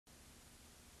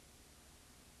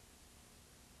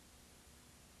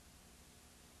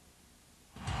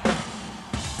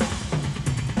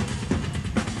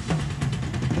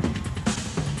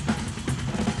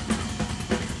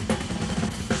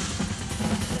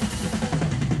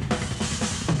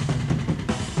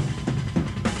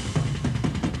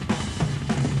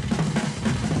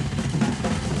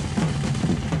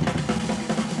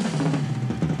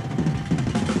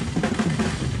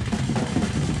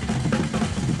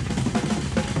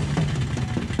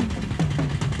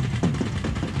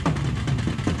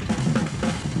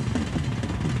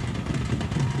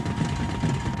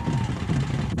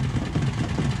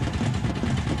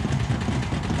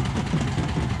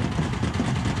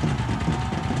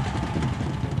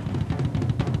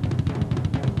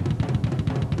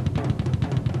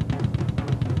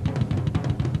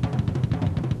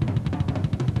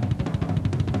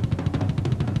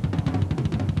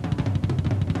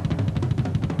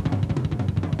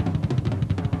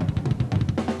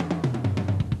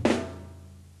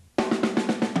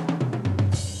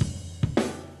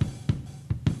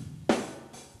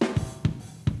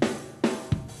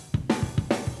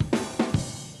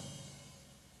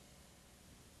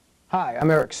Hi,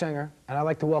 I'm Eric Singer, and I'd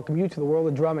like to welcome you to the world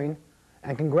of drumming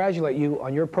and congratulate you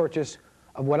on your purchase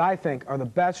of what I think are the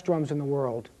best drums in the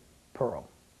world, Pearl.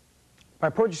 By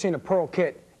purchasing a Pearl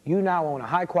kit, you now own a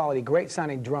high-quality,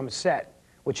 great-sounding drum set,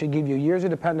 which should give you years of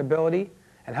dependability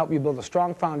and help you build a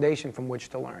strong foundation from which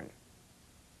to learn.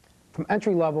 From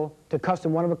entry-level to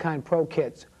custom one-of-a-kind Pro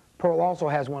kits, Pearl also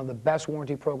has one of the best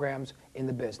warranty programs in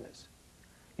the business.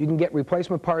 You can get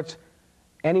replacement parts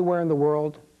anywhere in the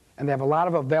world, and they have a lot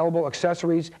of available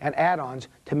accessories and add-ons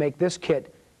to make this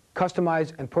kit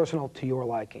customized and personal to your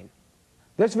liking.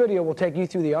 This video will take you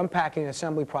through the unpacking and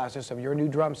assembly process of your new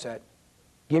drum set,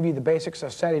 give you the basics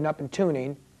of setting up and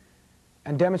tuning,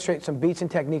 and demonstrate some beats and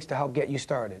techniques to help get you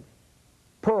started.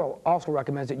 Pearl also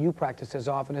recommends that you practice as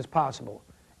often as possible,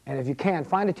 and if you can,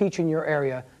 find a teacher in your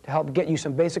area to help get you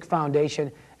some basic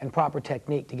foundation and proper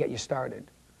technique to get you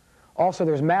started. Also,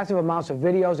 there's massive amounts of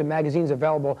videos and magazines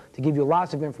available to give you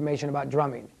lots of information about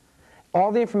drumming.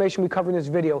 All the information we cover in this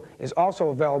video is also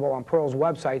available on Pearl's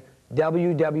website,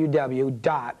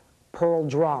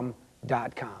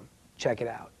 www.pearldrum.com. Check it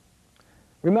out.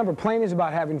 Remember, playing is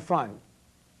about having fun.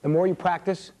 The more you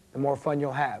practice, the more fun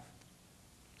you'll have.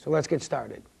 So let's get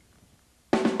started.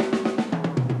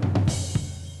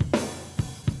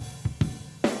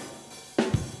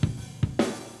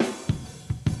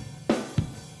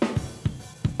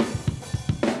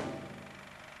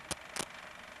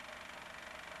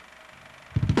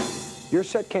 Your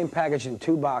set came packaged in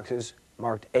 2 boxes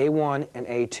marked A1 and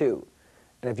A2.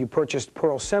 And if you purchased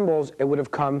Pearl cymbals, it would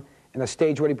have come in a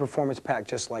stage-ready performance pack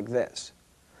just like this.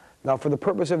 Now, for the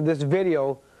purpose of this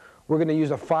video, we're going to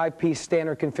use a 5-piece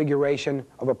standard configuration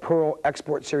of a Pearl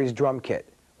Export Series drum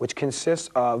kit, which consists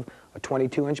of a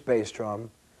 22-inch bass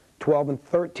drum, 12 and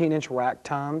 13-inch rack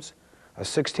toms, a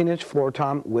 16-inch floor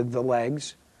tom with the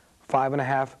legs,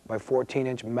 5.5 by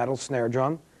 14-inch metal snare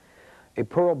drum, a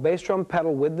Pearl bass drum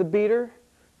pedal with the beater,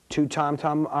 2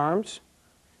 tom-tom arms,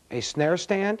 a snare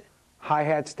stand,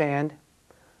 hi-hat stand,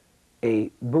 a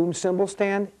boom cymbal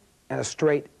stand, and a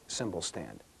straight cymbal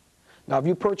stand. Now, if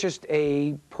you purchased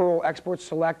a Pearl Export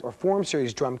Select or Form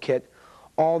Series drum kit,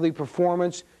 all the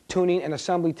performance, tuning, and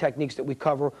assembly techniques that we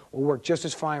cover will work just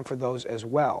as fine for those as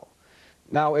well.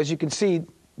 Now, as you can see,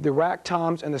 the rack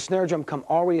toms and the snare drum come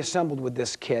already assembled with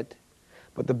this kit,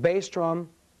 but the bass drum,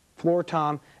 floor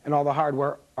tom, and all the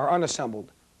hardware are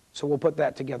unassembled, so we'll put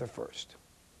that together first.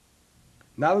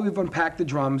 Now that we've unpacked the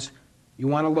drums, you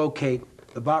want to locate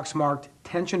the box marked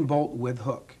tension bolt with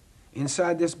hook.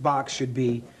 Inside this box should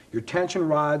be your tension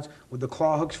rods with the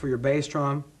claw hooks for your bass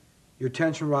drum, your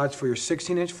tension rods for your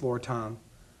 16-inch floor tom,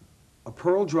 a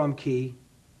Pearl drum key,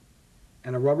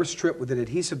 and a rubber strip with an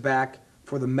adhesive back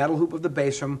for the metal hoop of the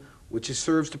bass drum, which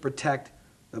serves to protect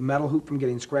the metal hoop from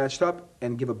getting scratched up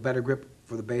and give a better grip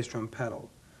for the bass drum pedal.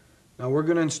 Now we're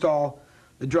going to install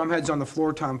the drum heads on the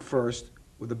floor tom first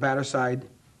with the batter side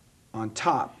on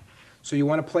top. So you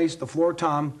want to place the floor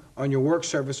tom on your work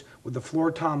surface with the floor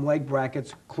tom leg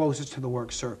brackets closest to the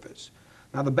work surface.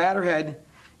 Now the batter head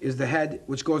is the head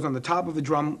which goes on the top of the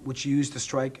drum, which you use to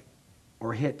strike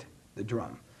or hit the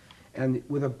drum. And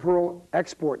with a Pearl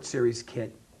Export Series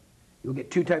kit, you'll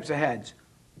get 2 types of heads.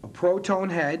 A Pro Tone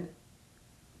head,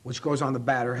 which goes on the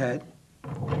batter head,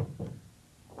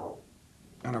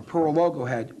 and a Pearl logo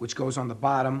head, which goes on the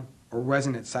bottom or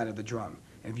resonant side of the drum.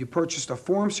 And if you purchased a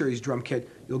Form Series drum kit,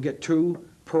 you'll get 2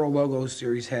 Pearl logo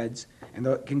series heads, and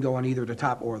they can go on either the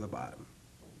top or the bottom.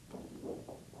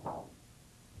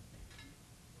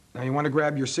 Now you want to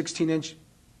grab your 16-inch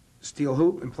steel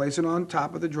hoop and place it on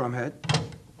top of the drum head.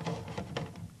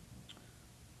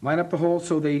 Line up the holes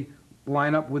so they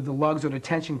line up with the lugs or the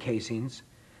tension casings.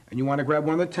 And you want to grab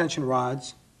one of the tension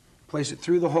rods, place it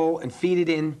through the hole, and feed it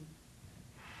in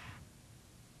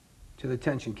to the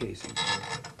tension casing.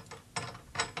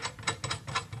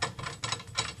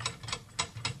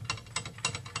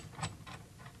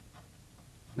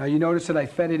 Now you notice that I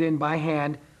fed it in by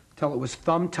hand until it was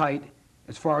thumb tight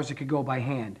as far as it could go by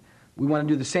hand. We want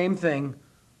to do the same thing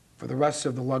for the rest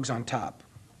of the lugs on top.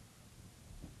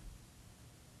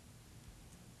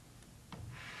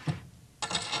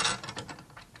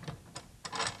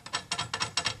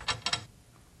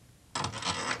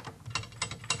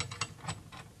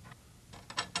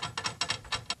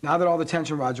 Now that all the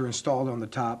tension rods are installed on the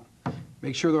top,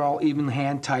 make sure they're all even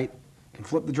hand tight, and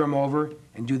flip the drum over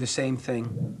and do the same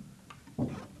thing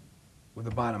with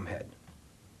the bottom head.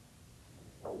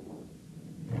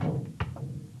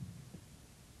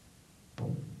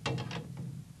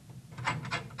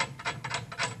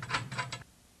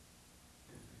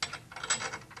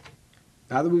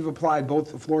 Now that we've applied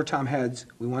both the floor tom heads,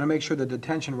 we want to make sure that the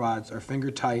tension rods are finger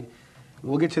tight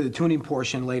We'll get to the tuning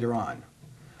portion later on.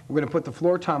 We're going to put the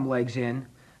floor tom legs in, and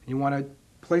you want to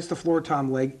place the floor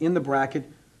tom leg in the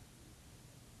bracket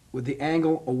with the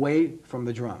angle away from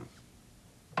the drum.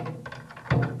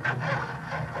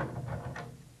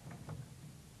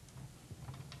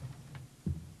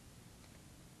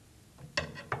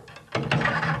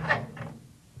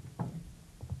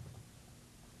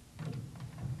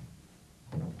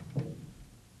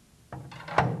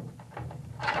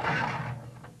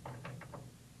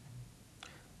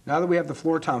 Now that we have the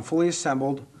floor tom fully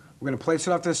assembled, we're going to place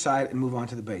it off to the side and move on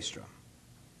to the bass drum.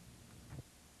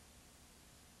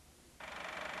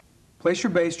 Place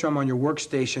your bass drum on your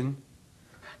workstation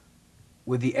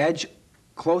with the edge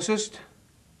closest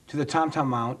to the tom-tom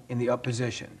mount in the up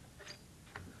position.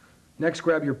 Next,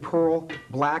 grab your Pearl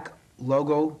black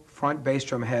logo front bass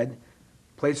drum head,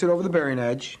 place it over the bearing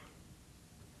edge.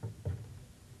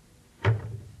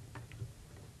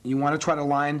 You want to try to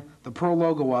line the Pearl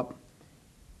logo up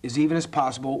as even as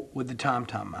possible with the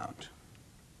tom-tom mount.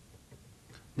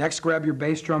 Next, grab your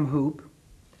bass drum hoop,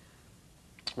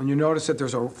 and you notice that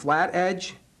there's a flat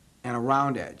edge and a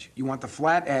round edge. You want the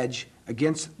flat edge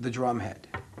against the drum head.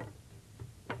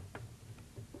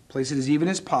 Place it as even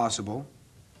as possible.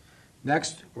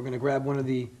 Next, we're going to grab one of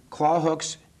the claw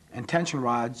hooks and tension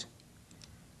rods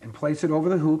and place it over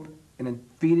the hoop and then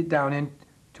feed it down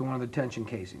into one of the tension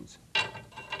casings.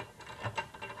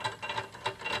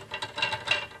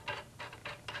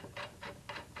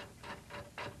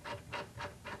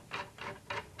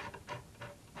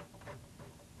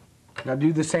 Now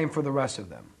do the same for the rest of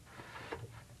them.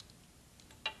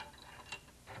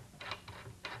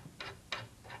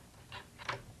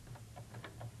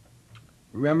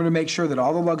 Remember to make sure that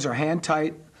all the lugs are hand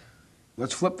tight.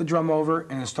 Let's flip the drum over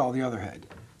and install the other head.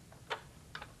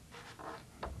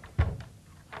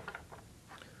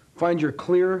 Find your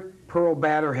clear Pearl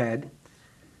batter head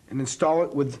and install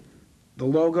it with the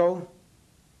logo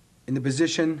in the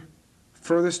position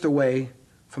furthest away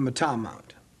from the tom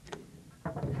mount.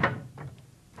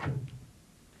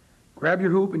 Grab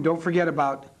your hoop and don't forget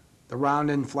about the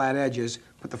round and flat edges.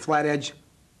 Put the flat edge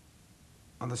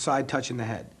on the side touching the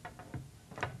head.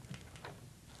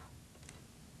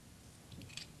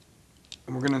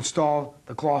 And we're going to install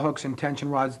the claw hooks and tension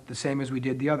rods the same as we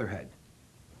did the other head.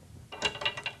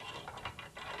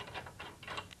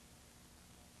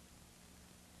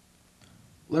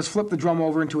 Let's flip the drum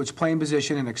over into its plain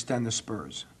position and extend the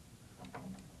spurs.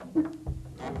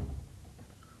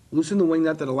 Loosen the wing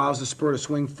nut that allows the spur to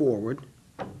swing forward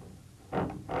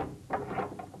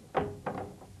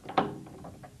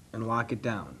and lock it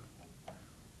down.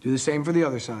 Do the same for the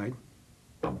other side.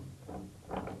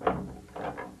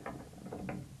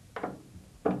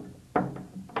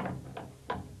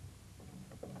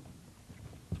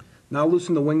 Now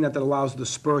loosen the wing nut that allows the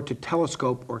spur to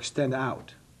telescope or extend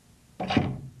out.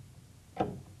 And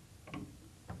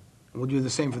we'll do the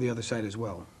same for the other side as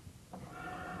well.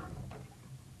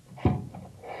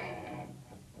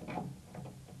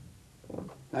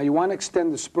 Now you want to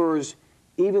extend the spurs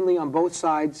evenly on both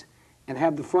sides and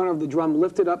have the front of the drum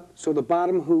lifted up so the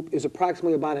bottom hoop is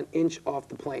approximately about an inch off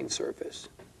the plane surface.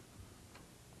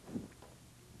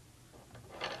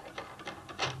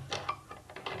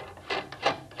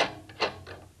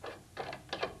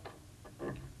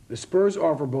 The spurs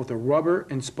offer both a rubber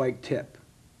and spike tip.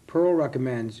 Pearl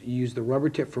recommends you use the rubber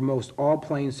tip for most all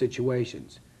plane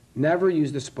situations. Never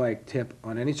use the spike tip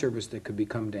on any surface that could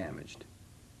become damaged.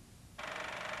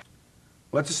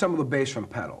 Let's assemble the bass drum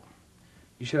pedal.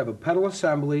 You should have a pedal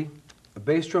assembly, a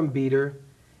bass drum beater,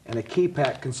 and a key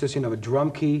pack consisting of a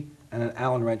drum key and an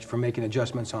Allen wrench for making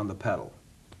adjustments on the pedal.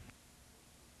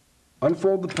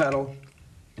 Unfold the pedal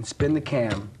and spin the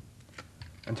cam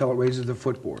until it raises the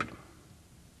footboard.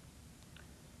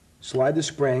 Slide the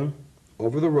spring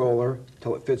over the roller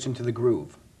until it fits into the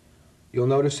groove. You'll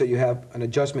notice that you have an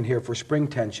adjustment here for spring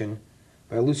tension.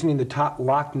 By loosening the top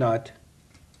lock nut,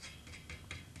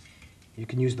 you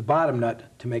can use the bottom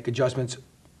nut to make adjustments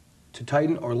to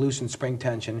tighten or loosen spring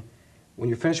tension. When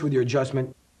you're finished with your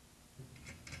adjustment,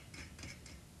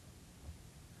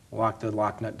 lock the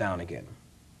lock nut down again.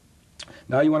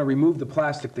 Now you want to remove the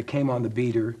plastic that came on the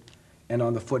beater and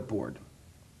on the footboard.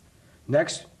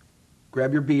 Next,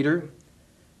 grab your beater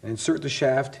and insert the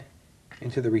shaft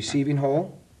into the receiving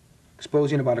hole,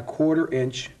 exposing about a 1/4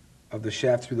 inch of the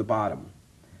shaft through the bottom.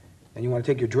 Then you want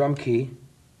to take your drum key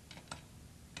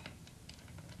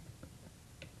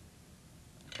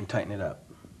and tighten it up.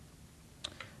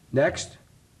 Next,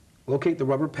 locate the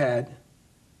rubber pad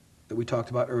that we talked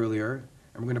about earlier,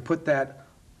 and we're going to put that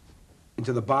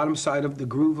into the bottom side of the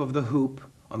groove of the hoop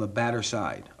on the batter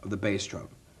side of the bass drum.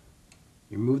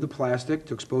 You remove the plastic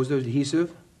to expose the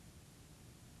adhesive.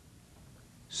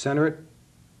 Center it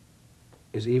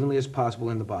as evenly as possible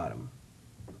in the bottom.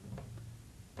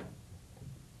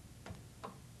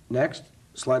 Next,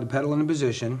 slide the pedal into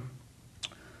position.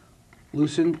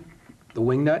 Loosen the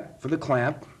wing nut for the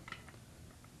clamp.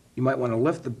 You might want to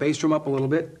lift the bass drum up a little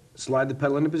bit, slide the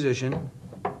pedal into position,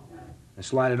 and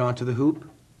slide it onto the hoop.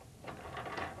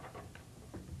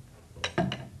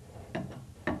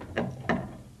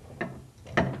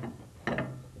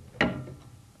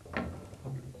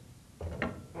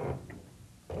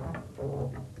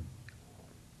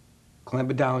 Clamp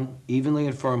it down evenly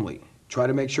and firmly. Try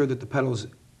to make sure that the pedal is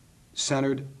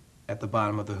centered at the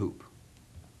bottom of the hoop.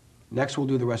 Next, we'll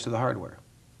do the rest of the hardware.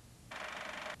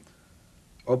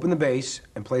 Open the bass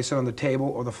and place it on the table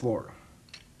or the floor.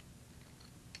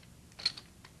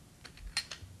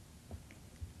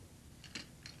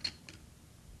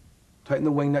 Tighten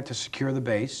the wing nut to secure the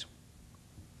bass.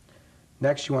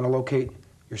 Next, you want to locate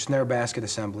your snare basket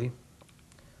assembly.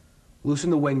 Loosen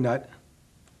the wing nut.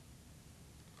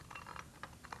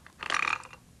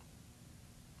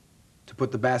 To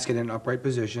put the basket in an upright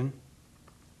position.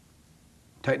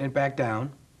 Tighten it back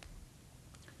down.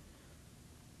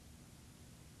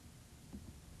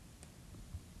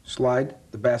 Slide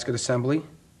the basket assembly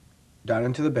down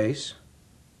into the bass.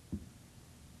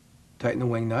 Tighten the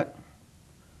wing nut.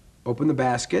 Open the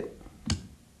basket.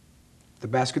 If the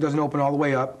basket doesn't open all the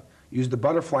way up, use the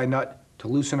butterfly nut to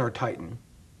loosen or tighten.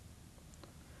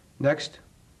 Next,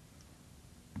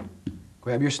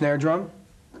 grab your snare drum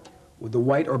with the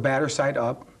white or batter side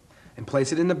up and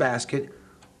place it in the basket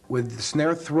with the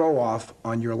snare throw off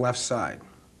on your left side.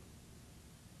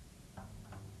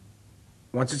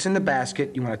 Once it's in the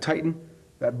basket, you want to tighten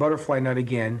that butterfly nut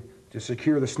again to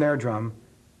secure the snare drum.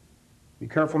 Be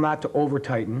careful not to over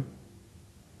tighten.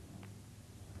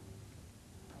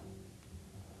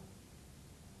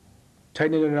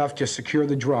 Tighten it enough to secure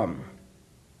the drum.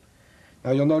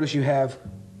 Now you'll notice you have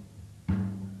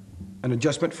an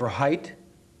adjustment for height,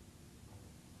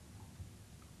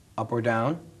 up or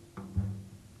down,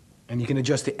 and you can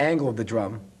adjust the angle of the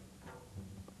drum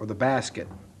or the basket.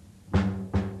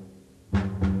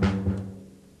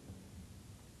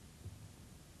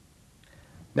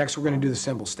 Next, we're going to do the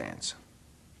cymbal stands.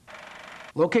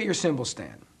 Locate your cymbal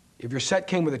stand. If your set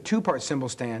came with a two-part cymbal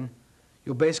stand,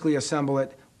 you'll basically assemble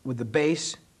it with the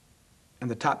bass, and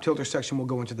the top tilter section will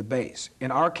go into the bass.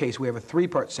 In our case, we have a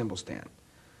three-part cymbal stand.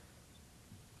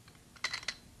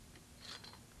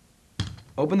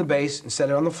 Open the bass and set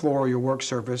it on the floor or your work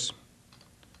surface.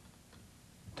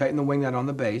 Tighten the wing nut on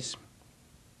the bass.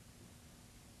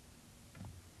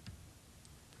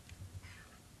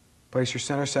 Place your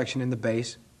center section in the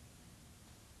bass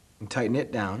and tighten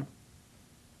it down.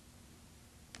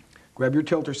 Grab your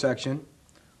tilter section,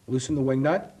 loosen the wing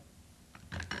nut,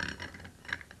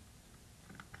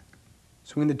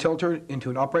 swing the tilter into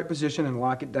an upright position and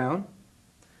lock it down,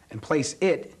 and place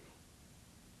it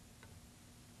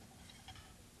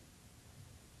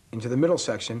into the middle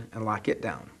section and lock it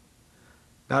down.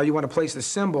 Now you want to place the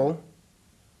cymbal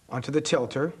onto the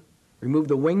tilter, remove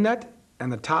the wing nut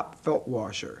and the top felt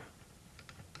washer.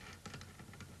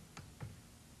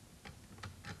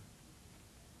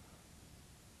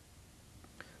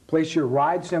 Place your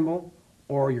ride cymbal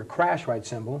or your crash ride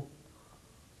cymbal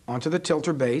onto the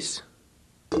tilter base.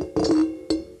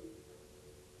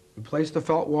 Replace the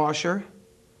felt washer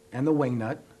and the wing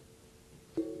nut.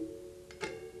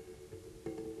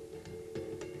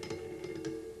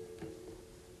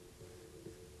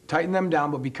 Tighten them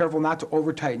down, but be careful not to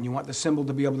over tighten. You want the cymbal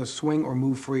to be able to swing or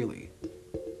move freely.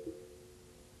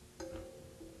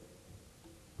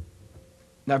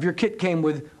 Now, if your kit came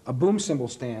with a boom cymbal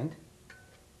stand,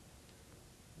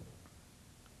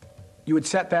 you would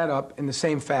set that up in the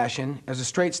same fashion as a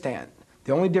straight stand.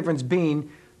 The only difference being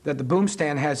that the boom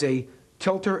stand has a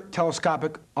tilter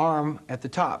telescopic arm at the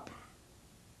top.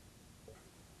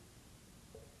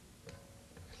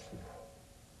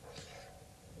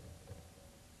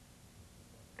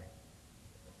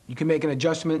 You can make an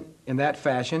adjustment in that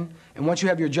fashion, and once you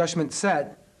have your adjustment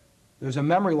set, there's a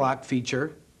memory lock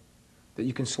feature that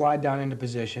you can slide down into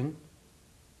position.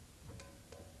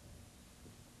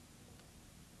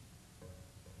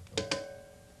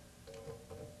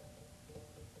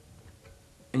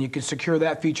 And you can secure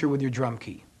that feature with your drum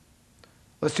key.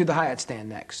 Let's do the hi-hat stand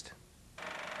next.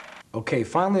 Okay,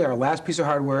 finally our last piece of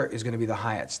hardware is going to be the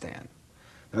hi-hat stand.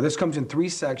 Now this comes in three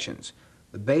sections: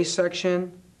 the bass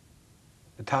section,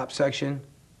 the top section,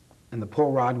 and the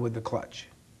pull rod with the clutch.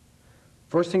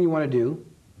 First thing you want to do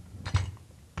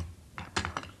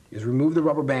is remove the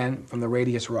rubber band from the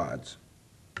radius rods.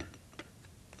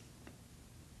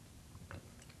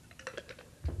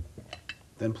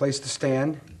 Then place the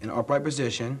stand in upright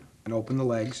position and open the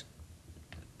legs.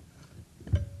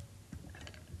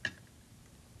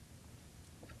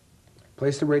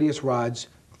 Place the radius rods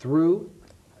through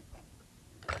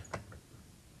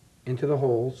into the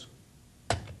holes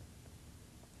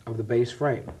of the base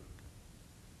frame.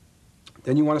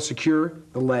 Then you want to secure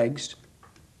the legs,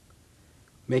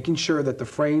 making sure that the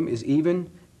frame is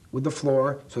even with the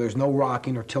floor so there's no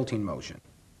rocking or tilting motion.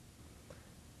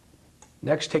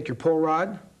 Next, take your pull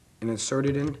rod and insert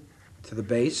it into the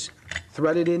base.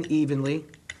 Thread it in evenly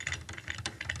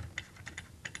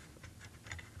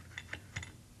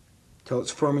till it's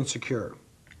firm and secure.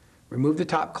 Remove the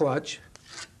top clutch.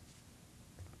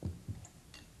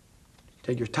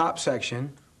 Take your top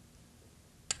section,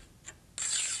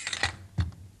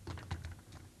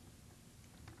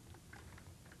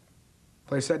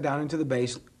 place that down into the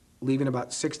base, leaving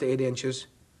about 6 to 8 inches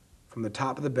from the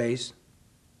top of the base,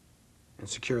 and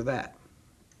secure that.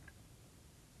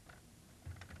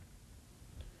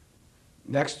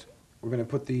 Next, we're going to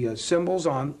put the cymbals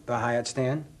on the hi-hat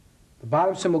stand. The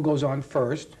bottom cymbal goes on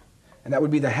first, and that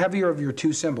would be the heavier of your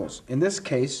two cymbals. In this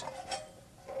case,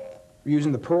 we're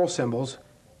using the pearl cymbals,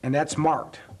 and that's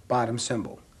marked bottom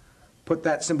cymbal. Put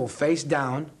that cymbal face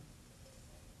down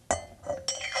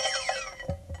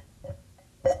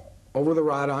over the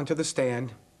rod onto the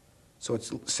stand so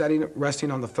it's resting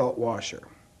on the felt washer.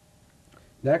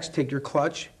 Next, take your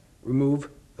clutch, remove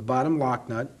the bottom lock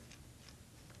nut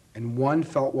and one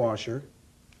felt washer.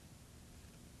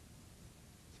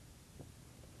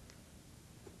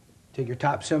 Take your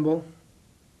top cymbal,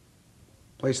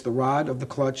 place the rod of the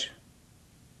clutch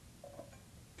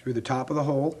through the top of the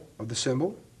hole of the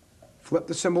cymbal, flip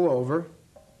the cymbal over,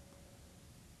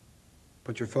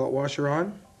 put your felt washer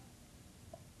on,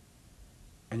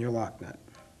 and your lock nut.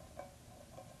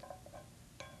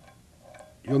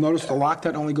 You'll notice the lock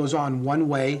nut only goes on one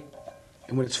way,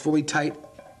 and when it's fully tight,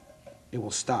 it will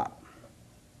stop.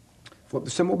 Flip the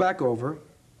cymbal back over,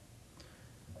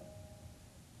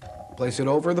 place it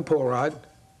over the pull rod,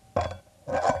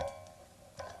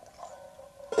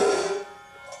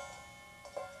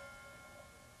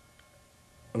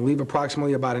 and leave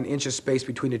approximately about 1 inch of space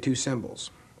between the two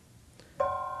cymbals.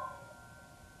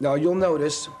 Now you'll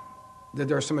notice that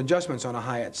there are some adjustments on a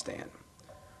hi-hat stand.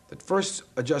 The first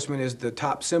adjustment is the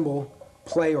top cymbal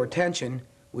play or tension,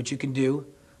 which you can do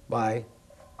by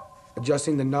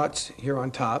adjusting the nuts here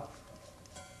on top.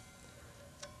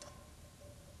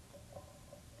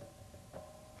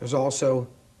 There's also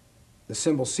the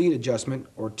cymbal seat adjustment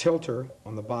or tilter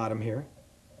on the bottom here.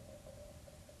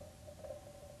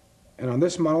 And on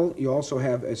this model, you also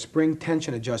have a spring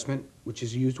tension adjustment, which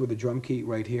is used with a drum key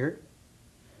right here.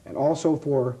 And also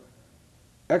for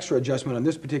extra adjustment on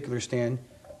this particular stand,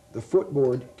 the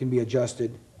footboard can be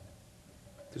adjusted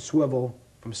to swivel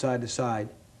from side to side.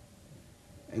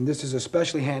 And this is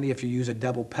especially handy if you use a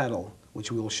double pedal,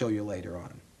 which we will show you later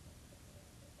on.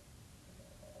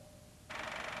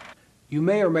 You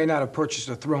may or may not have purchased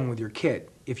a throne with your kit.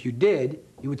 If you did,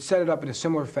 you would set it up in a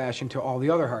similar fashion to all the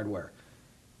other hardware.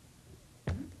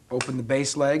 Open the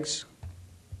base legs,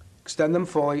 extend them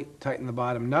fully, tighten the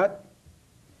bottom nut,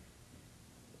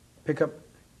 pick up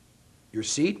your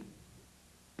seat,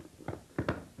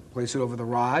 place it over the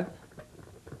rod,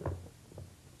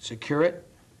 secure it.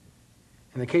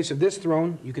 In the case of this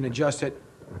throne, you can adjust it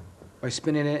by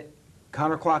spinning it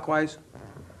counterclockwise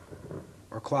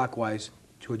or clockwise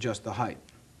to adjust the height.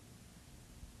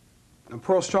 Now,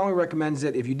 Pearl strongly recommends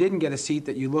that if you didn't get a seat,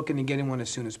 that you look into getting one as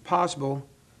soon as possible,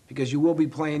 because you will be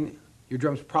playing your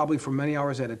drums probably for many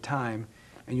hours at a time,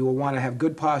 and you will want to have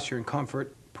good posture and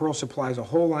comfort. Pearl supplies a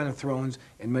whole line of thrones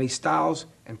in many styles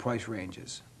and price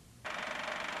ranges.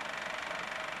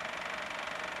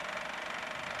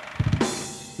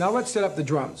 Now let's set up the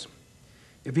drums.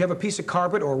 If you have a piece of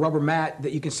carpet or a rubber mat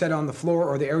that you can set on the floor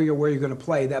or the area where you're going to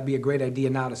play, that'd be a great idea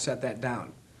now to set that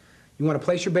down. You want to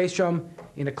place your bass drum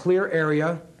in a clear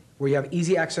area where you have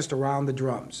easy access to round the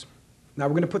drums. Now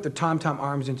we're going to put the tom-tom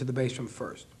arms into the bass drum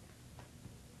first.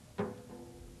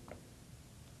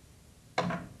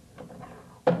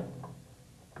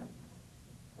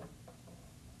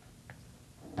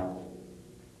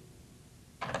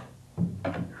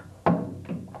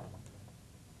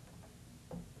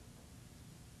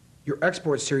 Your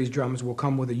Export Series drums will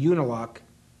come with a Unilock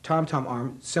tom-tom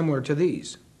arm similar to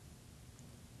these.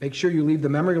 Make sure you leave the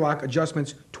memory lock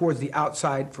adjustments towards the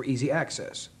outside for easy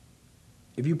access.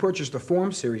 If you purchase the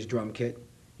Form Series drum kit,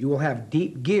 you will have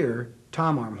deep gear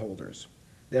tom arm holders.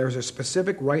 There is a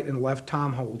specific right and left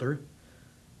tom holder.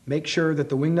 Make sure that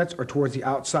the wing nuts are towards the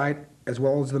outside as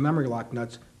well as the memory lock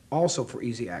nuts, also for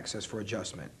easy access for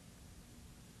adjustment.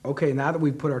 Okay, now that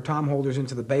we've put our tom holders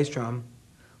into the bass drum,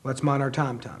 let's mount our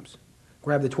tom-toms.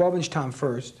 Grab the 12-inch tom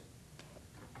first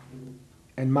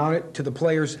and mount it to the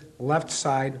player's left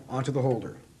side onto the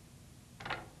holder.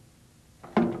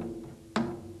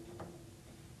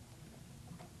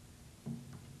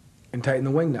 And tighten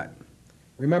the wing nut.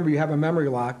 Remember, you have a memory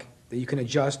lock that you can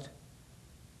adjust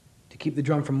to keep the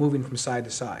drum from moving from side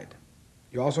to side.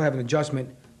 You also have an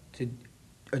adjustment to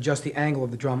adjust the angle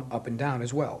of the drum up and down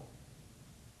as well.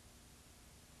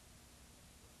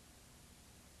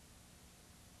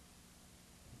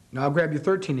 Now grab your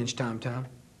 13-inch tom-tom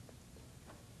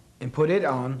and put it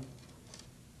on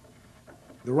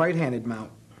the right-handed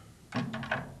mount.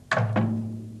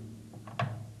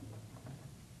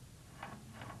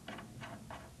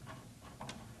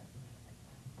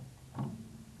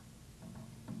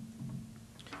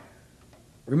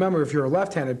 Remember, if you're a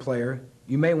left-handed player,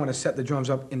 you may want to set the drums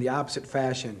up in the opposite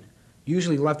fashion.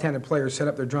 Usually left-handed players set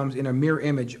up their drums in a mirror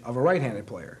image of a right-handed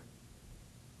player.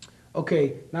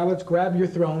 Okay, now let's grab your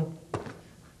throne,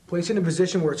 place it in a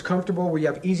position where it's comfortable, where you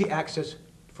have easy access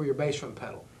for your bass drum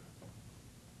pedal.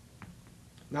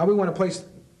 Now we want to place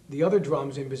the other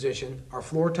drums in position, our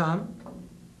floor tom,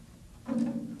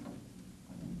 and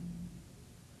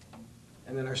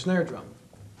then our snare drum.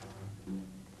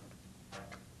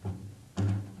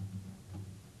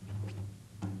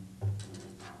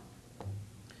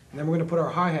 And then we're going to put our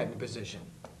hi-hat in position.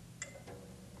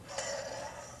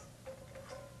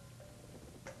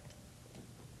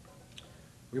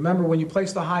 Remember, when you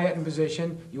place the hi-hat in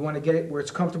position, you want to get it where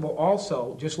it's comfortable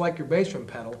also, just like your bass drum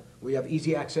pedal, where you have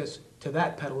easy access to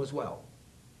that pedal as well.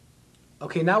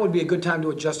 Okay, now would be a good time to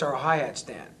adjust our hi-hat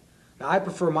stand. Now I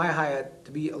prefer my hi-hat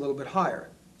to be a little bit higher,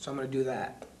 so I'm going to do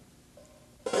that.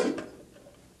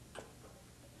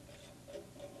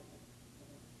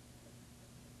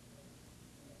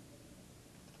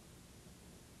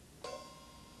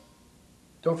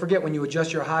 Don't forget when you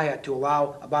adjust your hi-hat to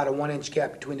allow about a 1-inch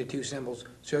gap between the two cymbals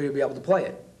so you'll be able to play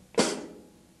it.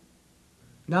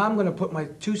 Now I'm going to put my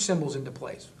two cymbals into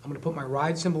place. I'm going to put my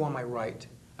ride cymbal on my right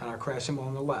and our crash cymbal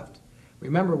on the left.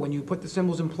 Remember, when you put the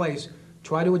cymbals in place,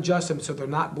 try to adjust them so they're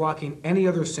not blocking any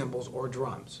other cymbals or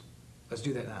drums. Let's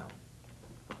do that now.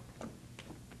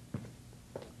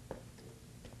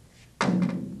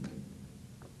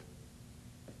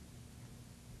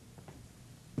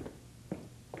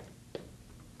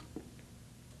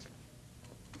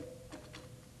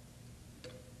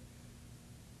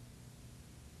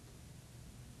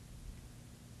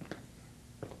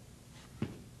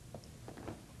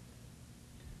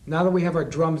 Now that we have our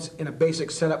drums in a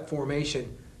basic setup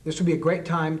formation, this would be a great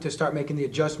time to start making the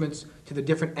adjustments to the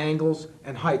different angles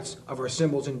and heights of our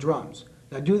cymbals and drums.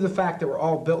 Now, due to the fact that we're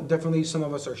all built differently, some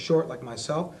of us are short like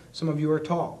myself, some of you are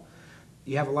tall.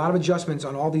 You have a lot of adjustments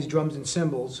on all these drums and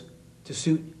cymbals to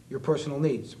suit your personal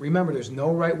needs. Remember, there's no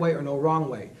right way or no wrong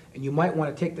way, and you might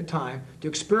want to take the time to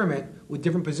experiment with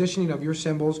different positioning of your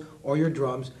cymbals or your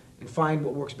drums and find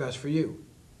what works best for you.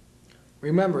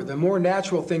 Remember, the more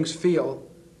natural things feel,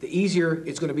 the easier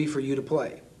it's going to be for you to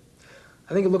play.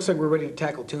 I think it looks like we're ready to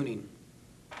tackle tuning.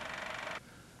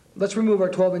 Let's remove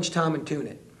our 12-inch tom and tune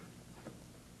it.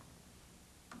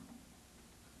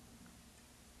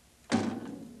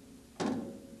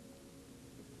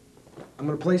 I'm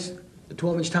going to place the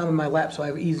 12-inch tom in my lap so I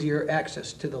have easier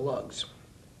access to the lugs.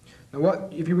 Now,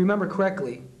 if you remember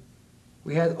correctly,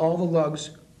 we had all the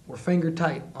lugs were finger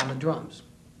tight on the drums.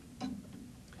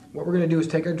 What we're going to do is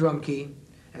take our drum key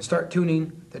and start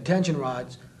tuning the tension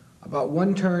rods about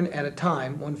one turn at a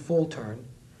time, one full turn,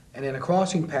 and in a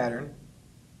crossing pattern,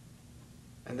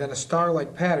 and then a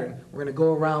star-like pattern, we're going to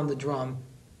go around the drum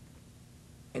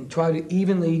and try to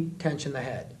evenly tension the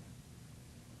head.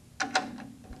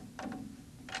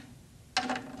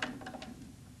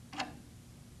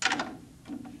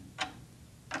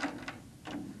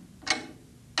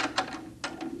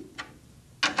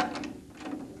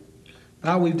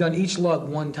 Now we've done each lug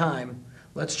one time.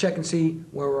 Let's check and see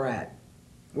where we're at.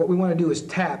 What we want to do is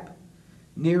tap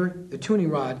near the tuning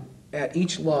rod at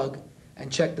each lug and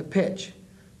check the pitch.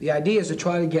 The idea is to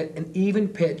try to get an even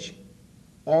pitch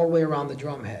all the way around the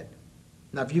drum head.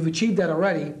 Now if you've achieved that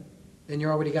already, then you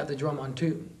already got the drum on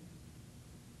tune.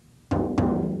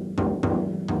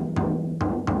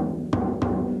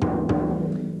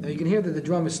 Now you can hear that the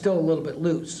drum is still a little bit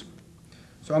loose.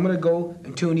 So I'm going to go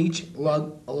and tune each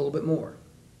lug a little bit more.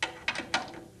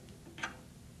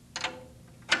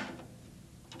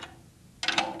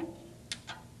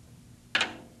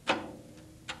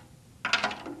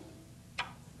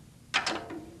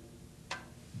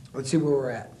 Let's see where we're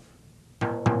at.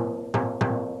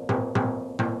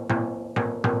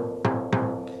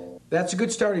 That's a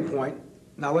good starting point.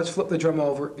 Now let's flip the drum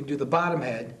over and do the bottom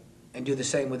head and do the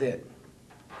same with it.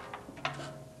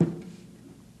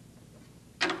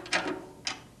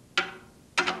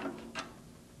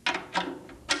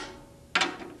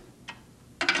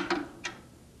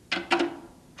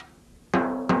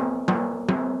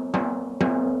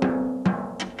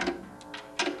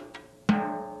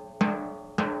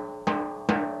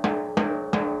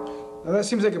 Now that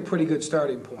seems like a pretty good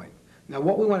starting point. Now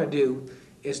what we want to do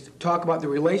is to talk about the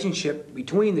relationship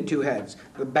between the two heads,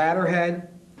 the batter head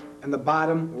and the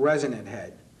bottom resonant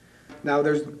head. Now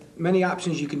there's many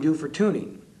options you can do for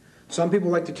tuning. Some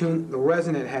people like to tune the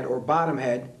resonant head or bottom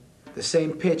head the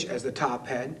same pitch as the top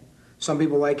head. Some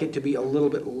people like it to be a little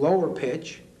bit lower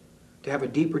pitch to have a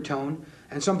deeper tone.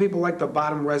 And some people like the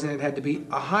bottom resonant head to be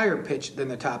a higher pitch than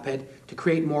the top head to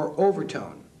create more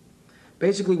overtone.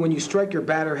 Basically, when you strike your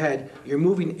batter head, you're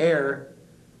moving air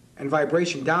and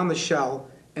vibration down the shell,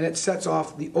 and it sets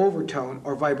off the overtone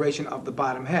or vibration of the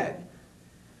bottom head.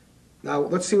 Now,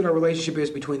 let's see what our relationship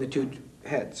is between the two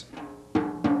heads. Now,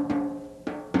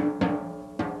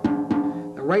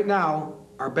 right now,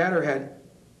 our batter head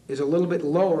is a little bit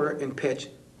lower in pitch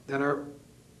than our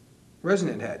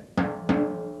resonant head.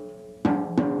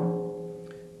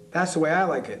 That's the way I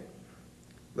like it.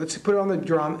 Let's put it on the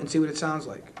drum and see what it sounds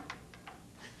like.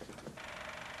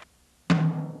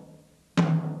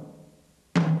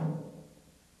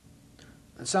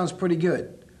 That sounds pretty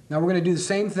good. Now we're going to do the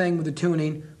same thing with the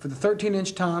tuning for the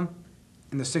 13-inch tom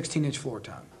and the 16-inch floor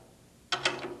tom.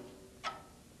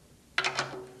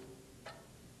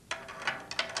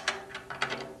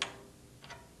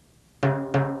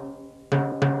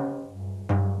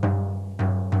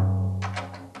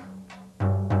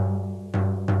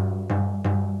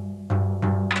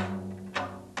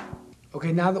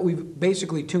 Okay, now that we've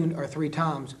basically tuned our three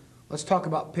toms, let's talk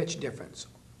about pitch difference,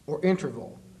 or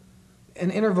interval. An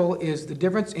interval is the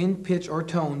difference in pitch or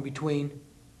tone between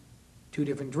two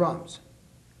different drums.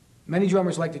 Many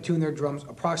drummers like to tune their drums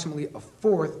approximately a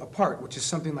fourth apart, which is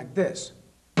something like this.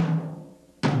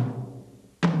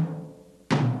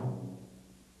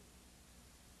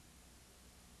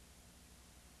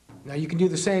 Now you can do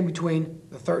the same between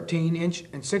the 13-inch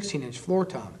and 16-inch floor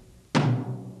tom.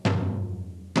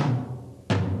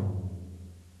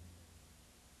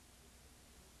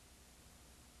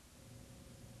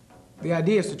 The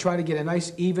idea is to try to get a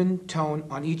nice even tone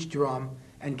on each drum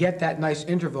and get that nice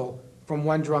interval from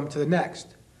one drum to the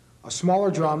next. A smaller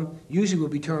drum usually will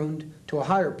be tuned to a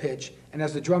higher pitch, and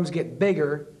as the drums get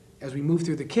bigger, as we move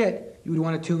through the kit, you would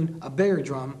want to tune a bigger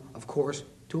drum, of course,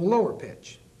 to a lower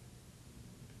pitch.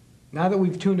 Now that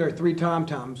we've tuned our three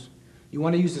tom-toms, you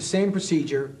want to use the same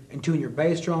procedure and tune your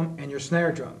bass drum and your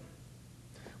snare drum.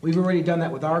 We've already done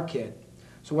that with our kit,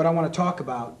 so what I want to talk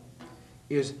about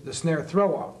is the snare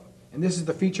throw-off. And this is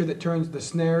the feature that turns the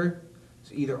snare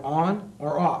either on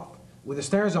or off. With the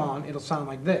snares on, it'll sound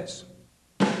like this.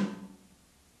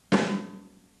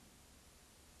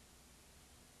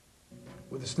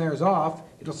 With the snares off,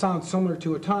 it'll sound similar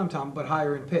to a tom-tom, but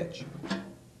higher in pitch.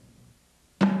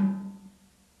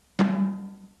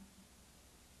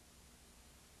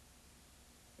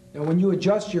 Now when you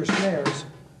adjust your snares,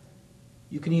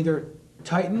 you can either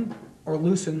tighten or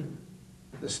loosen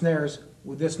the snares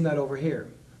with this nut over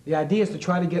here. The idea is to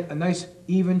try to get a nice,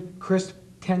 even, crisp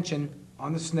tension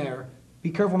on the snare.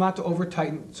 Be careful not to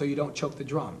over-tighten so you don't choke the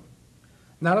drum.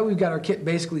 Now that we've got our kit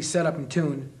basically set up and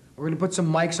tuned, we're going to put some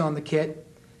mics on the kit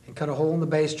and cut a hole in the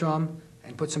bass drum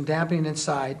and put some dampening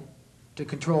inside to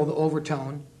control the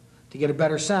overtone to get a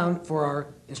better sound for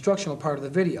our instructional part of the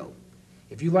video.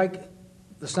 If you like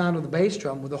the sound of the bass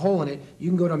drum with a hole in it, you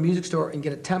can go to a music store and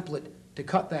get a template to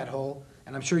cut that hole,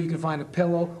 and I'm sure you can find a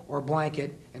pillow or a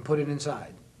blanket and put it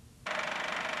inside.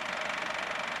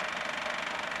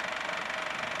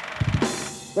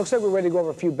 Looks like we're ready to go over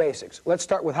a few basics. Let's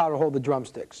start with how to hold the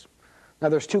drumsticks. Now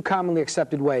there's two commonly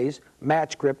accepted ways: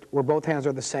 match grip, where both hands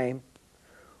are the same,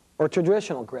 or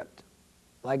traditional grip,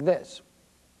 like this.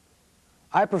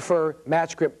 I prefer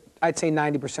match grip, I'd say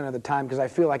 90% of the time, because I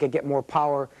feel like I get more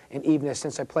power and evenness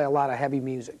since I play a lot of heavy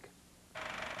music.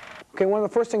 Okay, one of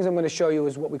the first things I'm going to show you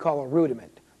is what we call a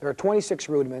rudiment. There are 26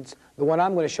 rudiments. The one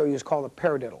I'm going to show you is called a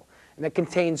paradiddle, and it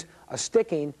contains a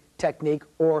sticking technique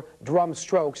or drum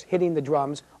strokes hitting the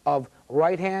drums of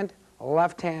right hand,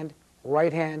 left hand,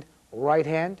 right hand, right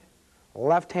hand,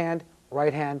 left hand,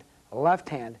 right hand, left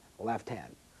hand, left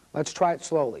hand. Let's try it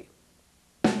slowly.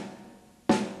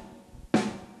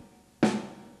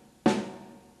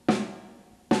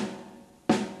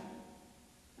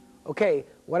 Okay,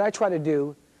 what I try to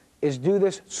do is do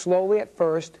this slowly at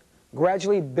first,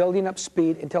 gradually building up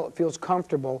speed until it feels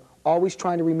comfortable always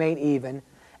trying to remain even.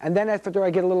 And then after I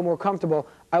get a little more comfortable,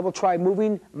 I will try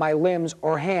moving my limbs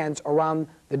or hands around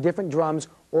the different drums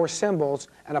or cymbals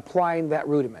and applying that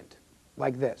rudiment,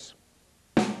 like this.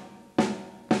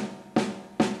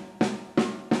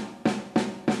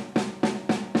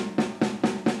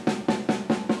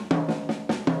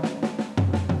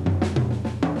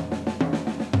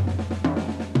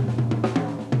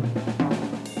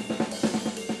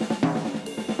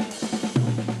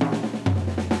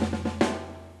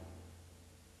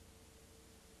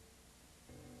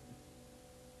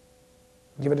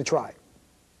 Give it a try.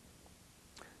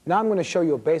 Now I'm going to show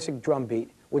you a basic drum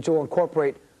beat, which will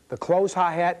incorporate the closed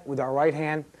hi-hat with our right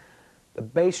hand, the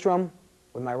bass drum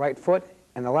with my right foot,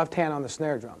 and the left hand on the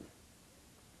snare drum.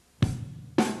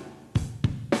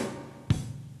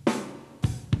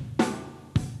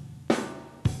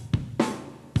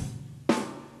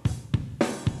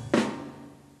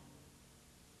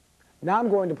 Now I'm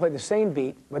going to play the same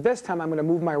beat, but this time I'm going to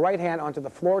move my right hand onto the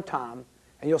floor tom,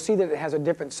 and you'll see that it has a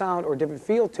different sound or different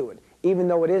feel to it, even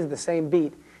though it is the same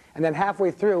beat. And then halfway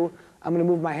through, I'm going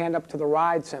to move my hand up to the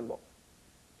ride cymbal.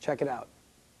 Check it out.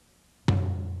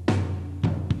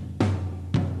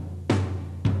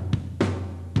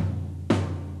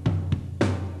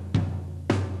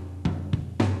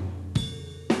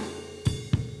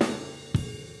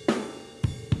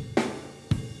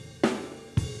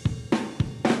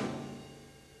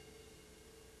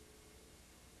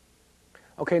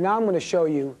 Okay, now I'm going to show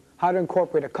you how to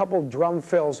incorporate a couple drum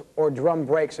fills or drum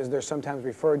breaks, as they're sometimes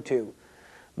referred to.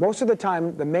 Most of the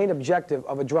time, the main objective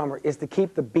of a drummer is to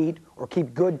keep the beat or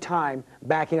keep good time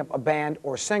backing up a band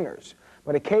or singers.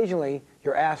 But occasionally,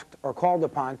 you're asked or called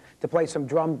upon to play some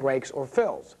drum breaks or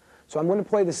fills. So I'm going to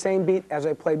play the same beat as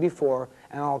I played before,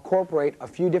 and I'll incorporate a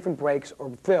few different breaks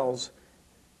or fills.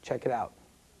 Check it out.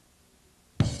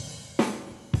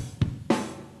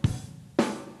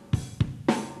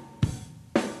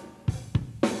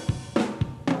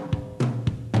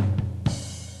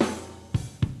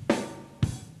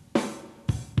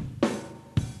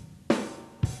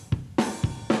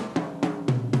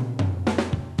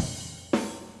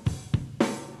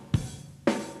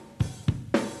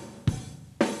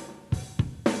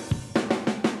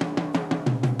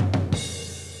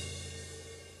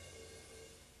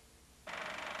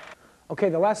 Okay,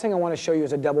 the last thing I want to show you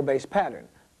is a double bass pattern.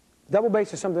 Double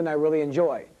bass is something I really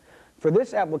enjoy. For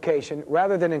this application,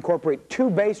 rather than incorporate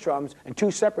two bass drums and two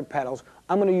separate pedals,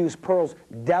 I'm going to use Pearl's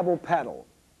double pedal.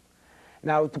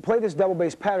 Now, to play this double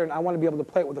bass pattern, I want to be able to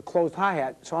play it with a closed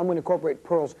hi-hat, so I'm going to incorporate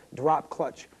Pearl's drop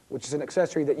clutch, which is an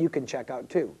accessory that you can check out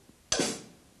too.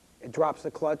 It drops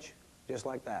the clutch just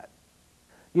like that.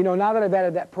 You know, now that I've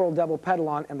added that Pearl double pedal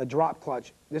on and the drop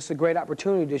clutch, this is a great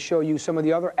opportunity to show you some of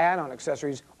the other add-on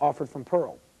accessories offered from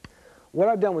Pearl. What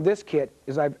I've done with this kit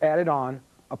is I've added on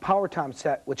a power tom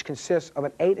set, which consists of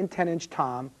an 8 and 10-inch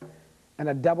tom and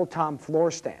a double tom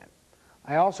floor stand.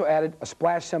 I also added a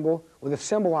splash cymbal with a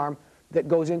cymbal arm that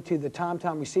goes into the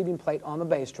tom-tom receiving plate on the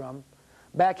bass drum.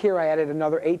 Back here I added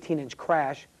another 18-inch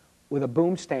crash with a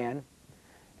boom stand.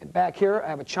 And back here I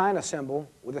have a China cymbal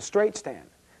with a straight stand.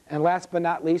 And last but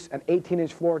not least, an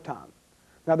 18-inch floor tom.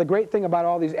 Now the great thing about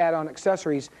all these add-on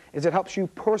accessories is it helps you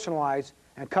personalize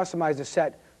and customize the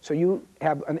set so you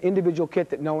have an individual kit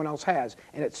that no one else has,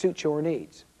 and it suits your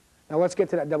needs. Now let's get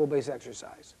to that double bass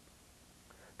exercise.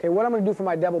 Okay, what I'm going to do for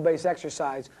my double bass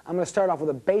exercise, I'm going to start off with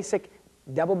a basic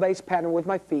double bass pattern with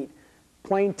my feet,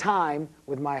 playing time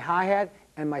with my hi-hat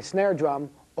and my snare drum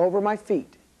over my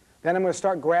feet. Then I'm going to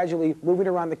start gradually moving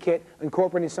around the kit,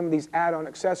 incorporating some of these add-on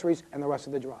accessories and the rest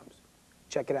of the drums.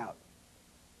 Check it out.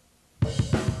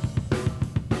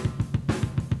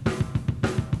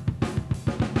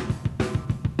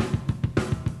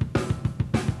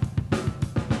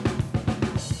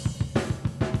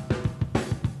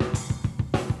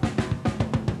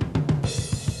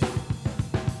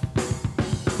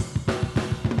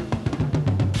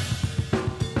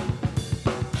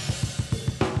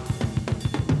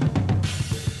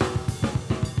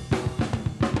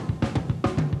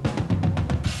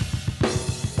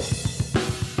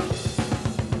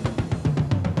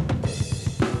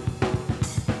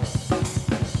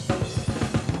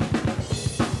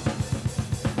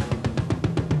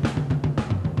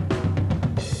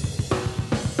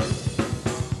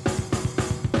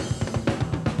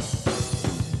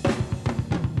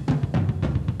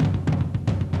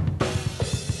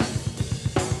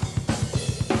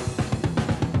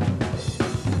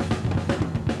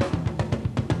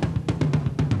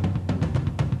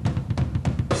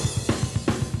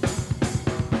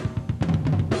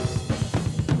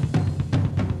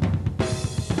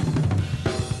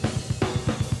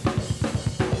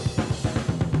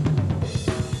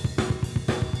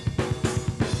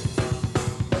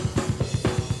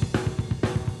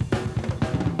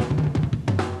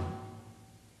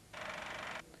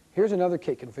 Here's another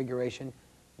kit configuration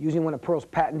using one of Pearl's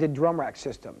patented drum rack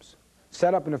systems,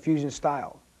 set up in a fusion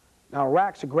style. Now, a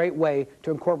rack's a great way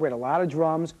to incorporate a lot of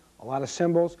drums, a lot of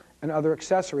cymbals, and other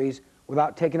accessories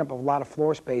without taking up a lot of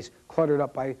floor space cluttered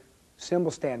up by cymbal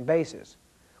stand bases.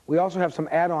 We also have some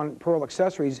add-on Pearl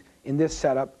accessories in this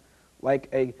setup, like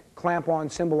a clamp-on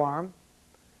cymbal arm,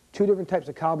 2 different types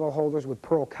of cowbell holders with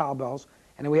Pearl cowbells,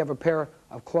 and then we have a pair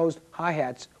of closed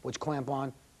hi-hats which clamp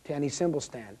on to any cymbal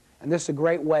stand. And this is a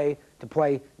great way to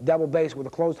play double bass with a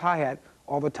closed hi-hat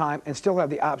all the time and still have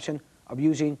the option of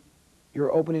using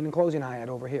your opening and closing hi-hat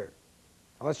over here.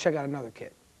 Now let's check out another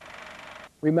kit.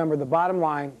 Remember, the bottom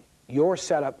line, your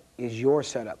setup is your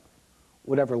setup.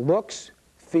 Whatever looks,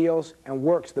 feels, and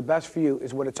works the best for you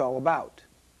is what it's all about.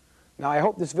 Now, I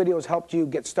hope this video has helped you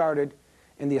get started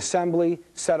in the assembly,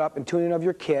 setup, and tuning of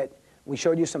your kit. We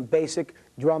showed you some basic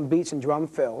drum beats and drum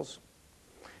fills.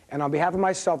 And on behalf of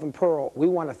myself and Pearl, we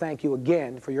want to thank you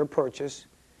again for your purchase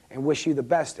and wish you the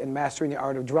best in mastering the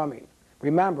art of drumming.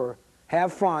 Remember,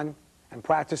 have fun, and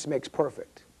practice makes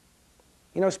perfect.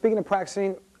 You know, speaking of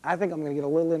practicing, I think I'm going to get a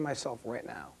little in myself right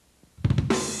now.